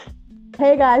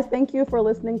Hey guys, thank you for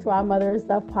listening to our Mother and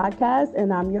Stuff podcast,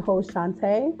 and I'm your host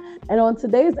Shantae. And on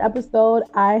today's episode,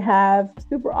 I have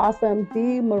super awesome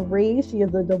Dee Marie. She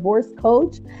is a divorce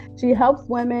coach. She helps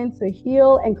women to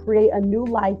heal and create a new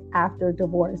life after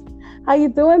divorce. How you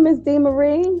doing, Miss Dee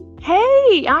Marie?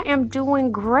 Hey, I am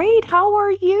doing great. How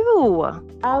are you?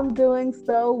 I'm doing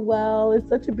so well. It's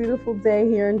such a beautiful day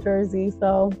here in Jersey,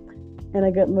 so in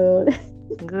a good mood.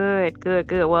 Good.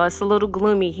 Well, it's a little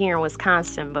gloomy here in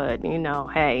Wisconsin, but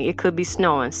hey, it could be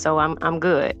snowing, so I'm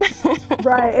good.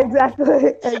 Right,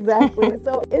 exactly.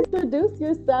 So introduce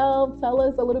yourself. Tell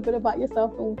us a little bit about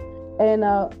yourself and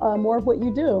more of what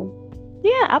you do.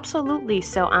 Yeah, absolutely.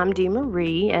 So I'm Dee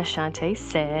Marie, as Shantae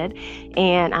said,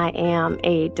 and I am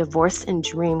a divorce and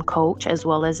dream coach as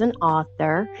well as an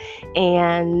author.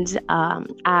 And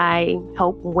I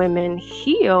help women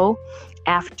heal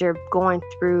after going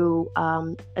through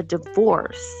a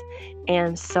divorce.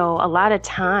 And so a lot of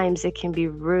times it can be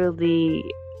really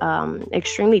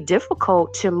extremely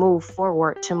difficult to move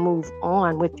forward, to move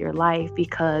on with your life,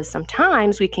 because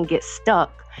sometimes we can get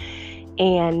stuck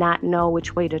and not know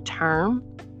which way to turn.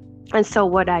 And so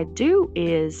what I do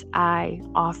is I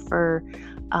offer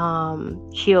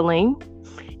healing,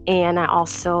 and I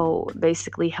also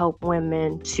basically help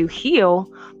women to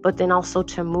heal, but then also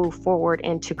to move forward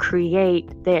and to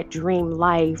create that dream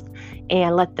life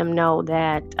and let them know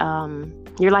that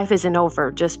your life isn't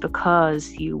over just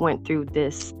because you went through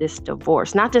this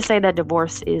divorce. Not to say that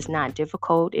divorce is not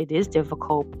difficult. It is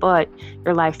difficult, but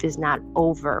your life is not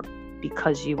over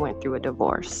because you went through a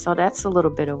divorce. So that's a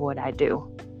little bit of what I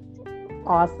do.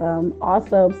 Awesome.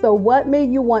 So what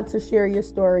made you want to share your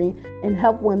story and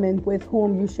help women with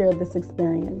whom you share this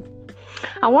experience?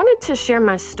 I wanted to share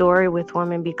my story with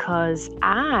women because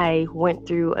I went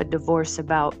through a divorce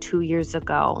about 2 years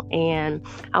ago, and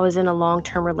I was in a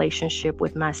long-term relationship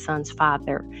with my son's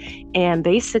father. And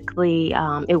basically,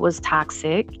 it was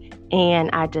toxic. And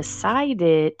I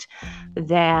decided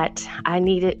that I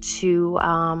needed to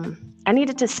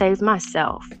save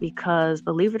myself, because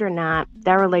believe it or not,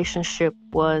 that relationship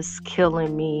was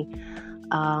killing me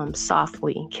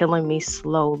softly, killing me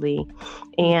slowly.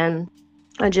 And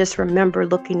I just remember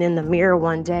looking in the mirror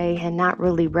one day and not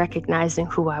really recognizing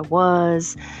who I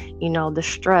was. The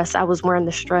stress, I was wearing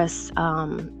the stress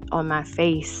on my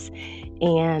face,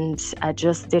 and I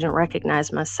just didn't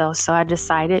recognize myself. So I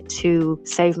decided to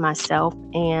save myself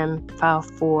and file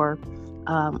for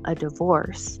a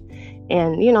divorce.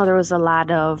 And, there was a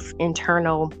lot of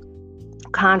internal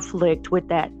conflict with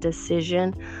that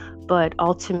decision, but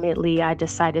ultimately I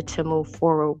decided to move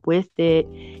forward with it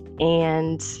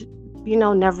and,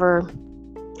 never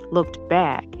looked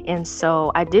back. And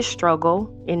so I did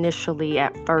struggle initially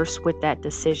at first with that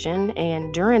decision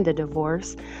and during the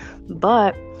divorce,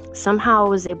 but somehow I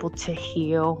was able to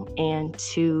heal and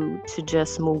to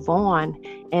just move on.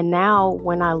 And now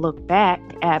when I look back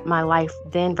at my life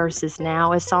then versus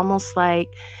now, it's almost like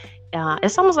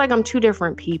I'm two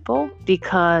different people,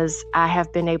 because I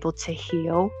have been able to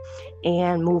heal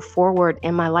and move forward,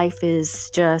 and my life is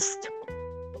just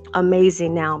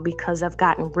amazing now because I've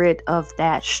gotten rid of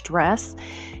that stress.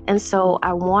 And so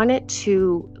I wanted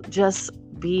to just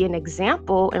be an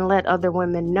example and let other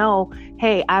women know,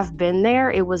 hey, I've been there.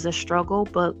 It was a struggle,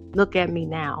 but look at me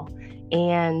now.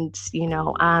 And,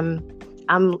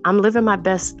 I'm living my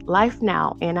best life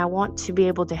now, and I want to be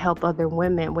able to help other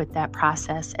women with that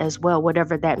process as well,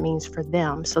 whatever that means for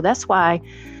them. So that's why,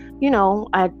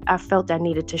 I felt I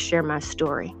needed to share my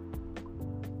story.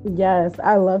 Yes,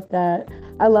 I love that.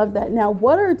 Now,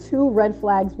 what are 2 red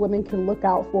flags women can look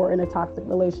out for in a toxic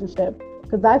relationship?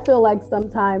 Because I feel like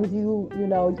sometimes you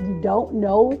don't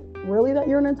know really that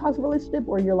you're in a toxic relationship,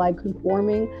 or you're like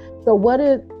conforming. So what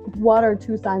are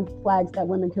 2 flags that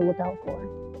women can look out for?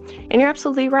 And you're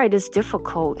absolutely right. It's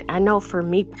difficult. I know for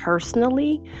me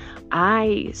personally,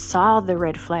 I saw the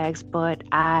red flags, but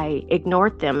I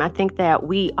ignored them. I think that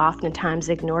we oftentimes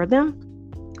ignore them,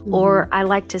 or I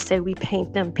like to say we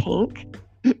paint them pink.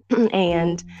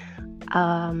 and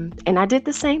I did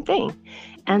the same thing.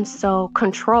 And so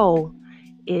control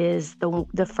is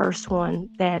the first one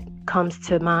that comes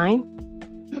to mind.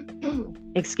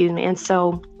 Excuse me. And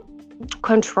so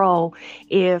control,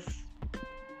 if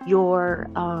your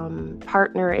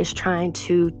partner is trying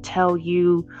to tell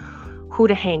you who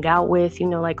to hang out with,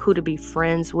 like who to be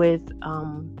friends with,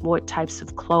 what types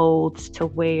of clothes to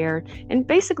wear, and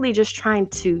basically just trying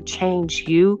to change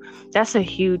you, that's a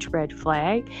huge red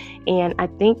flag. And I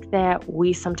think that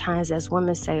we sometimes as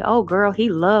women say, oh girl, he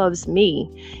loves me,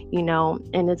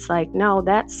 and it's like, no,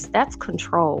 that's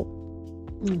control.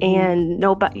 And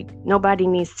nobody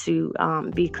needs to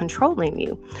be controlling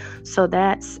you. So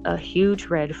that's a huge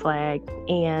red flag.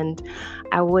 And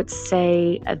I would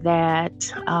say that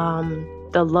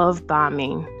the love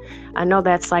bombing, I know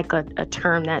that's like a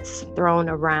term that's thrown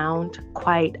around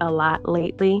quite a lot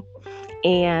lately.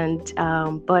 And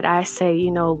but I say,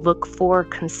 look for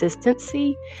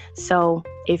consistency. So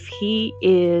if he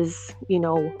is,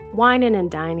 whining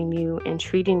and dining you and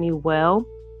treating you well,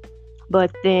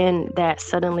 but then that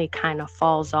suddenly kind of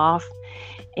falls off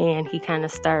and he kind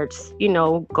of starts,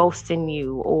 ghosting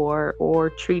you or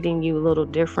treating you a little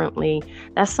differently,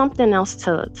 that's something else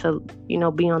to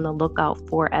be on the lookout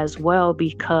for as well,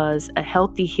 because a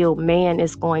healthy, healed man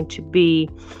is going to be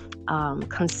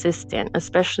consistent,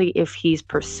 especially if he's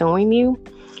pursuing you.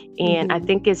 And I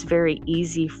think it's very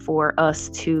easy for us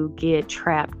to get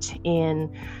trapped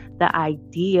in the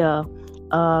idea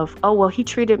of, oh, well, he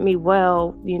treated me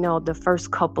well, the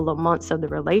first couple of months of the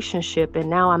relationship, and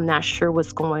now I'm not sure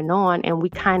what's going on. And we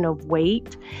kind of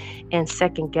wait and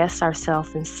second guess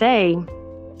ourselves and say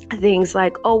things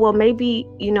like, oh, well, maybe,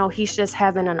 he's just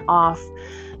having an off,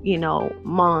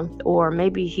 month, or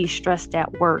maybe he's stressed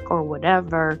at work or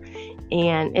whatever.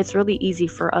 And it's really easy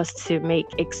for us to make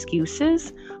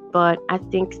excuses. But I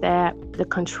think that the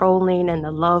controlling and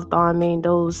the love bombing,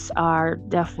 those are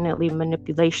definitely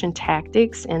manipulation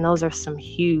tactics. And those are some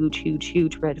huge, huge,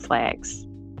 huge red flags.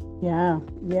 Yeah.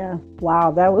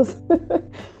 Wow. That was,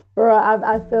 girl,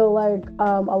 I feel like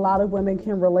a lot of women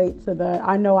can relate to that.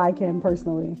 I know I can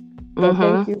personally. So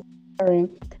thank you for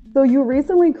sharing. So you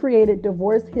recently created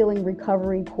Divorce Healing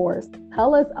Recovery course.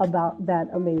 Tell us about that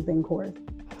amazing course.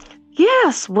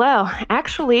 Yes, well,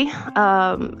 actually,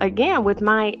 again, with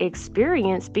my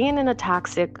experience being in a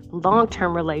toxic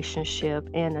long-term relationship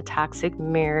and a toxic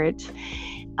marriage,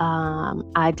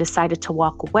 I decided to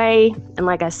walk away. And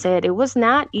like I said, it was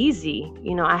not easy.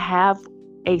 I have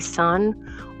a son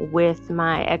with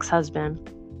my ex-husband.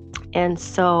 And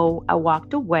so I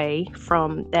walked away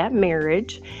from that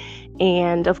marriage.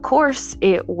 And of course,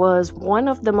 it was one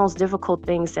of the most difficult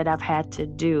things that I've had to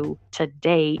do to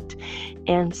date.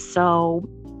 And so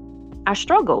I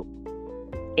struggled.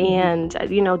 And,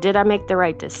 did I make the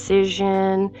right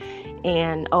decision?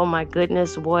 And oh my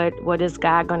goodness, what is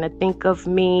God going to think of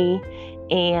me?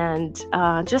 And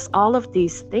just all of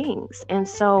these things. And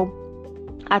so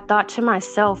I thought to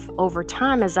myself over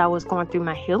time as I was going through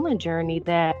my healing journey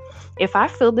that if I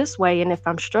feel this way and if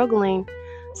I'm struggling,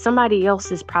 somebody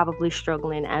else is probably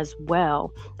struggling as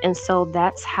well. And so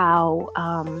that's how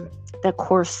the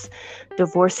course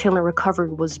Divorce Healing Recovery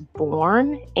was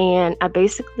born. And I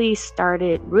basically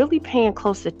started really paying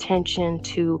close attention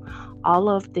to all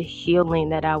of the healing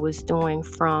that I was doing,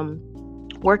 from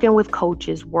working with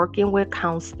coaches, working with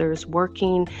counselors,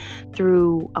 working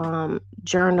through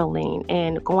journaling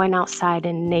and going outside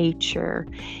in nature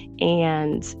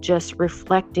and just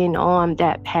reflecting on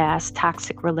that past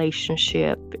toxic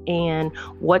relationship and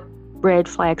what red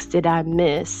flags did I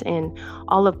miss and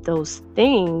all of those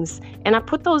things. And I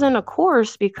put those in a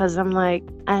course because I'm like,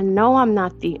 I know I'm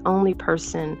not the only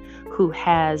person who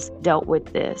has dealt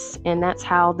with this. And that's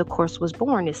how the course was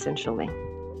born, essentially.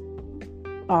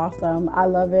 Awesome. I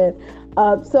love it.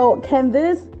 So can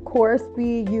this course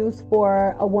be used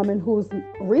for a woman who's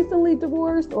recently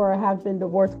divorced or have been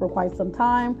divorced for quite some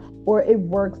time, or it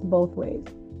works both ways?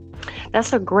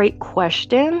 That's a great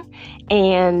question.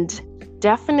 And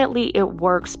definitely it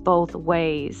works both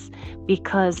ways,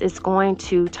 because it's going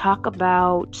to talk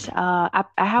about, I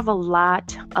have a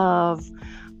lot of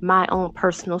my own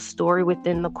personal story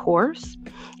within the course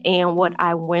and what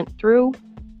I went through.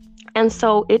 And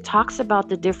so it talks about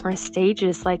the different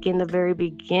stages, like in the very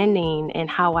beginning and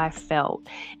how I felt.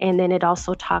 And then it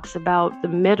also talks about the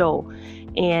middle,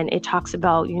 and it talks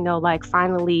about, like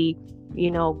finally,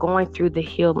 going through the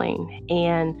healing.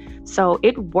 And so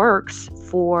it works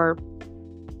for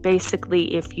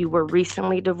basically if you were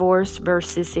recently divorced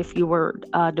versus if you were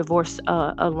divorced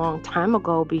a long time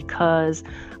ago, because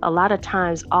a lot of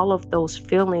times all of those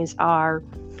feelings are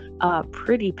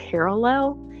pretty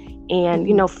parallel. And,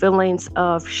 feelings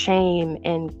of shame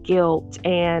and guilt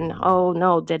and, oh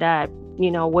no, did I,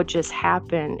 what just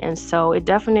happened? And so it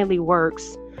definitely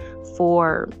works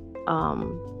for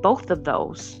both of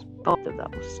those.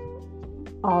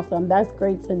 Awesome. That's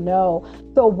great to know.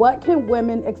 So what can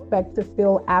women expect to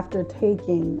feel after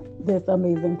taking this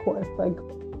amazing course?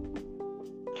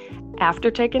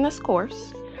 After taking this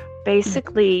course,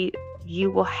 basically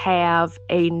you will have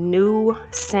a new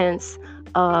sense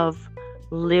of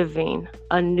living,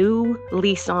 a new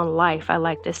lease on life. I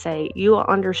like to say you'll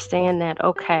understand that,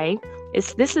 okay,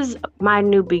 this is my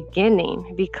new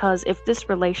beginning, because if this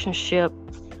relationship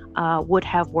would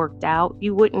have worked out,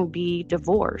 you wouldn't be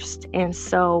divorced. And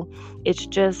so it's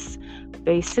just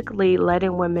basically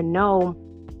letting women know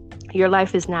your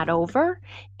life is not over,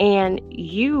 and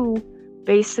you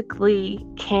basically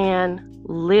can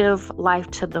live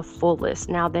life to the fullest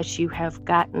now that you have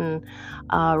gotten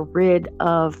rid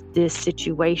of this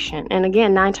situation. And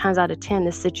again, 9 times out of 10,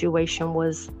 this situation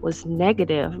was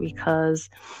negative, because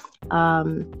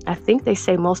I think they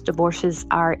say most divorces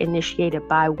are initiated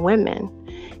by women.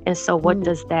 And so what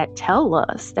does that tell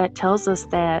us? That tells us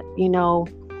that,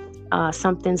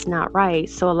 something's not right.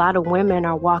 So a lot of women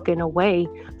are walking away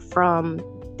from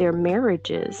their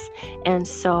marriages. And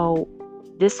so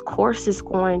this course is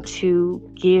going to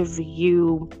give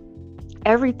you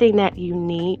everything that you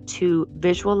need to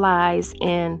visualize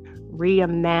and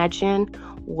reimagine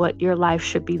what your life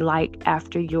should be like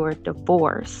after your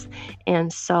divorce.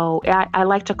 And so I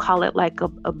like to call it like a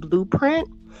blueprint,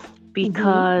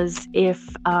 because if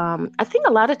I think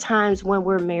a lot of times when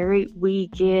we're married, we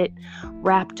get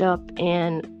wrapped up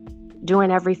in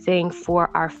doing everything for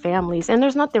our families, and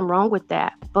there's nothing wrong with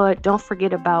that, but don't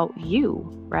forget about you,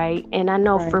 right? And I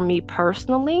know for me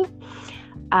personally,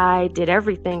 I did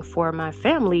everything for my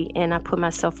family and I put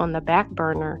myself on the back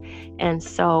burner. And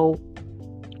so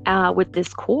with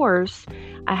this course,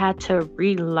 I had to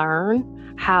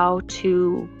relearn how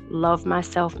to love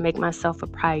myself, make myself a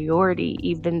priority,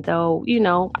 even though,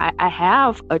 I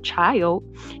have a child,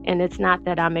 and it's not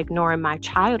that I'm ignoring my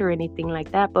child or anything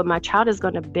like that, but my child is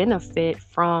going to benefit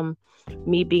from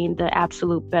me being the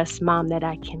absolute best mom that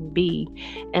I can be.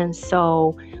 And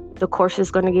so the course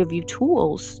is going to give you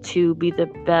tools to be the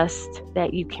best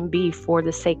that you can be for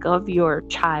the sake of your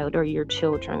child or your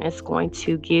children. It's going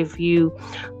to give you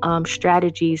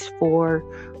strategies for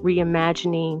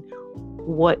reimagining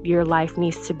what your life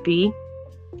needs to be.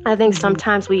 I think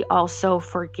sometimes we also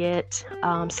forget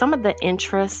some of the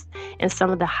interests and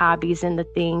some of the hobbies and the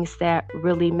things that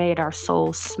really made our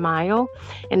souls smile.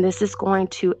 And this is going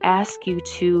to ask you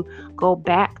to go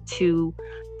back to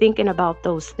thinking about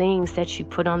those things that you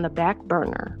put on the back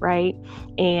burner, right?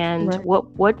 And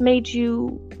what made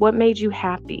you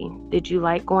happy? Did you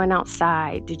like going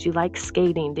outside? Did you like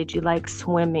skating? Did you like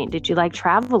swimming? Did you like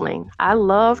traveling? I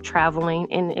love traveling,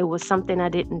 and it was something I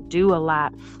didn't do a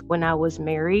lot when I was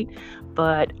married,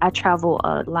 but I travel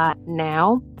a lot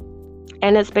now.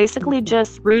 And it's basically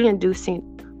just reintroducing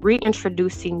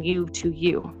you to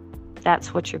you.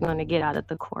 That's what you're going to get out of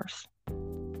the course.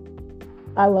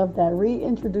 I love that.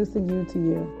 Reintroducing you to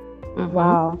you.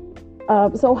 Wow.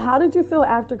 So how did you feel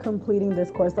after completing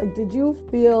this course? Like, did you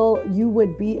feel you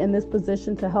would be in this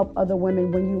position to help other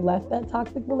women when you left that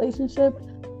toxic relationship?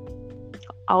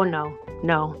 Oh, no.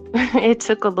 It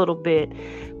took a little bit,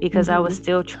 because I was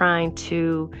still trying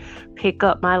to pick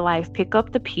up my life, pick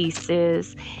up the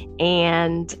pieces.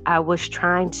 And I was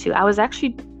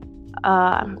actually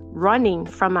running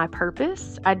from my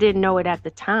purpose. I didn't know it at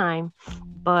the time,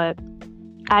 but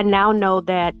I now know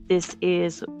that this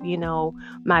is,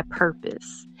 my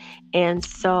purpose. And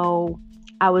so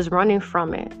I was running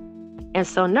from it. And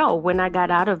so, no, when I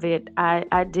got out of it,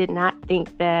 I did not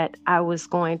think that I was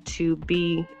going to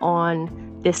be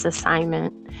on this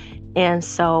assignment. And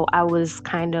so I was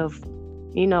kind of,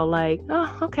 like,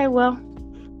 oh, okay, well,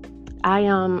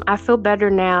 I feel better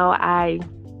now. I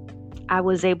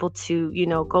was able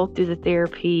to, go through the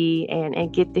therapy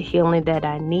and get the healing that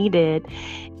I needed.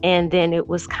 And then it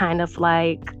was kind of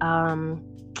like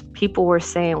people were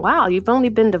saying, wow, you've only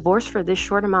been divorced for this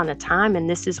short amount of time, and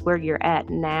this is where you're at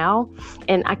now.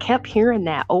 And I kept hearing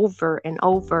that over and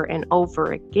over and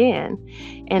over again.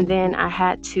 And then I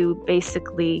had to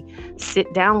basically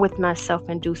sit down with myself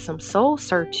and do some soul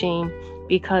searching,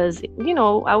 because,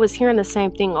 I was hearing the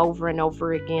same thing over and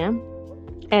over again.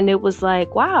 And it was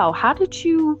like, wow, how did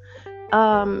you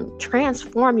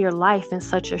transform your life in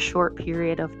such a short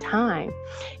period of time?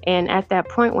 And at that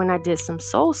point, when I did some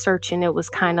soul searching, it was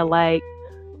kind of like,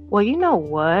 well, you know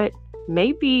what?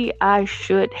 Maybe I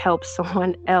should help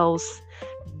someone else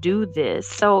do this.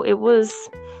 So it was,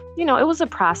 it was a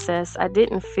process. I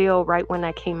didn't feel right when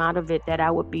I came out of it that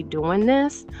I would be doing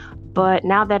this. But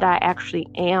now that I actually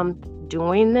am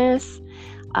doing this,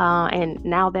 and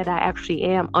now that I actually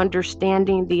am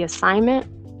understanding the assignment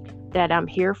that I'm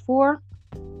here for,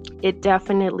 it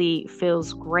definitely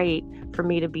feels great for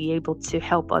me to be able to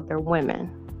help other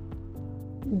women.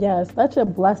 Yes, such a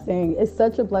blessing. It's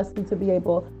such a blessing to be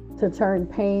able to turn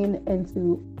pain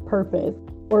into purpose,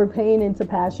 or pain into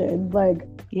passion. Like,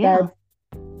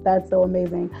 that's so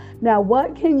amazing. Now,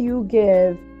 what can you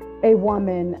give a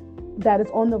woman that is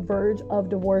on the verge of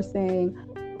divorcing,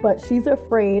 but she's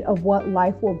afraid of what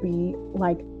life will be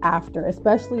like after,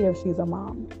 especially if she's a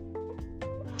mom.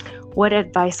 What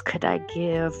advice could I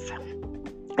give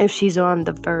if she's on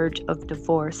the verge of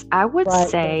divorce? I would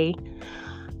say,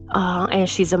 and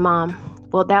she's a mom.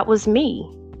 Well, that was me.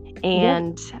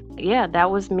 And yeah,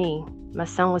 that was me. My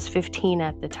son was 15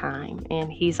 at the time,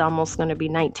 and he's almost going to be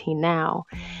 19 now.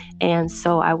 And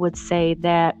so I would say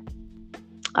that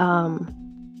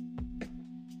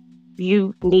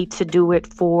you need to do it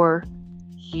for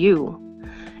you.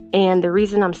 And the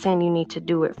reason I'm saying you need to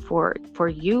do it for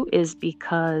you is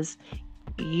because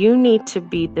you need to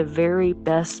be the very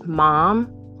best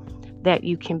mom that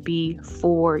you can be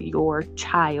for your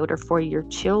child or for your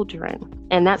children.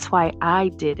 And that's why I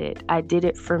did it. I did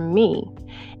it for me.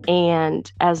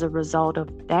 And as a result of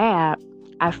that,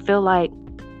 I feel like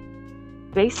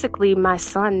basically my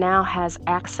son now has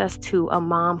access to a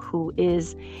mom who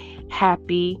is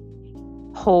happy,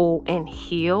 whole, and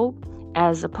healed,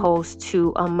 as opposed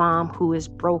to a mom who is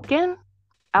broken.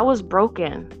 I was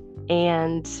broken.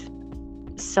 And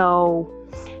so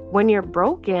when you're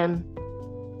broken,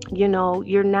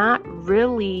 you're not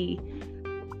really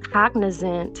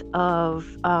cognizant of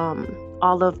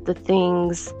all of the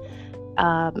things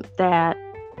that,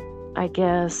 I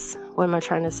guess, what am I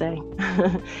trying to say?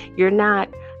 You're not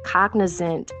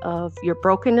cognizant of your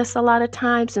brokenness a lot of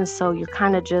times. And so you're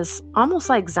kind of just almost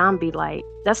like zombie-like.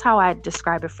 That's how I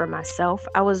describe it for myself.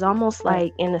 I was almost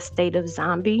like in a state of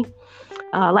zombie,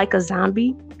 like a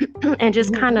zombie, and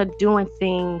just kind of doing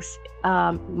things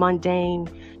mundane,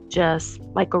 just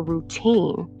like a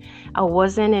routine. I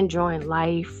wasn't enjoying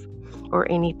life or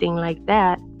anything like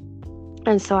that.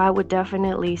 And so I would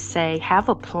definitely say have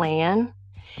a plan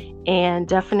and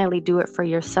definitely do it for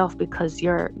yourself, because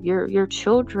your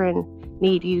children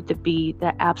need you to be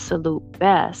the absolute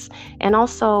best. And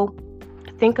also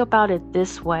think about it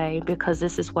this way, because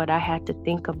this is what I had to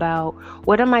think about.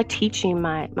 What am I teaching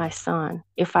my son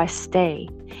if I stay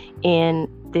in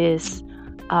this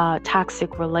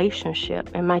toxic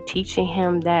relationship? Am I teaching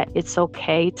him that it's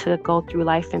okay to go through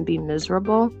life and be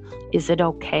miserable? Is it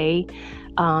okay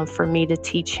for me to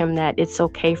teach him that it's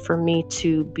okay for me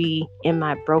to be in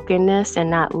my brokenness and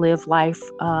not live life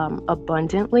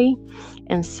abundantly?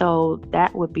 And so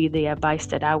that would be the advice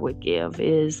that I would give,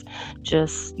 is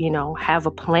just, have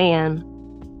a plan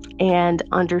and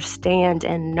understand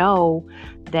and know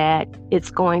that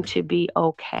it's going to be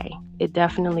okay. It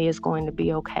definitely is going to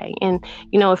be okay. And,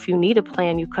 if you need a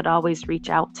plan, you could always reach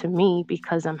out to me,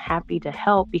 because I'm happy to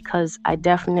help, because I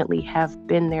definitely have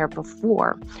been there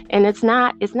before. And it's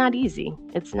not easy.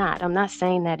 It's not. I'm not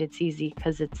saying that it's easy,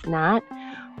 because it's not.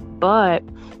 But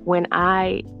when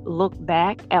I look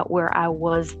back at where I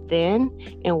was then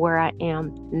and where I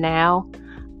am now,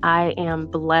 I am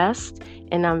blessed,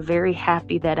 and I'm very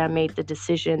happy that I made the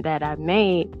decision that I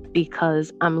made,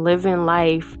 because I'm living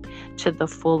life to the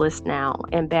fullest now.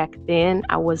 And back then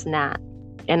I was not.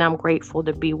 And I'm grateful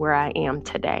to be where I am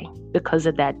today because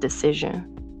of that decision.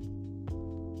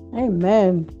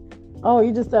 Amen. Oh,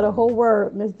 you just said a whole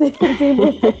word, Miss I'm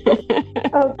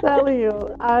telling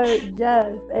you.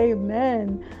 Yes,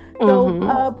 amen.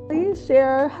 So please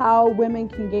share how women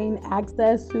can gain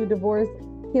access to divorce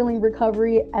healing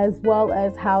recovery, as well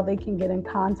as how they can get in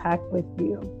contact with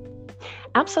you.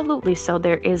 Absolutely. So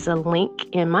there is a link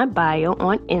in my bio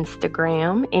on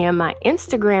Instagram, and my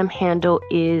Instagram handle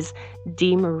is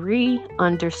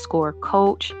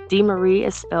DMarie_coach. DMarie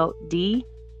is spelled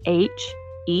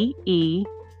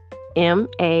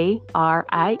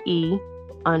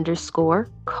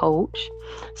DHEEMARIE_coach.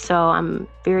 So I'm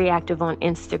very active on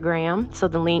Instagram. So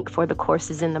the link for the course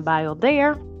is in the bio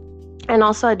there. And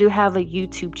also I do have a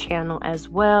YouTube channel as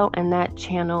well, and that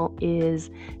channel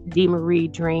is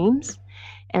DMarie Dreams.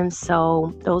 And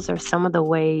so those are some of the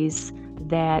ways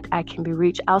that I can be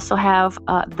reached. I also have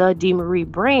the DMarie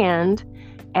brand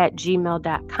at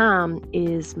gmail.com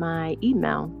is my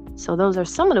email. So those are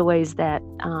some of the ways that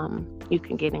you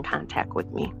can get in contact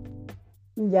with me.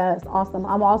 Yes, awesome.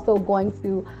 I'm also going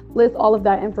to list all of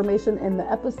that information in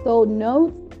the episode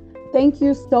notes. Thank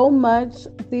you so much,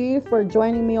 Dee, for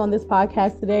joining me on this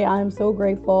podcast today. I am so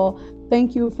grateful.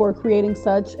 Thank you for creating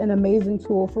such an amazing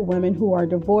tool for women who are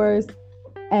divorced.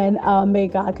 And may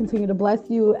God continue to bless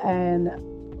you. And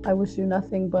I wish you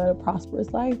nothing but a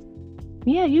prosperous life.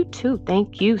 Yeah, you too.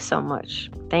 Thank you so much.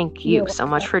 Thank you so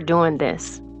much for doing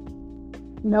this.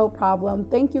 No problem.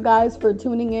 Thank you guys for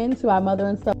tuning in to our Mother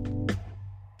and Son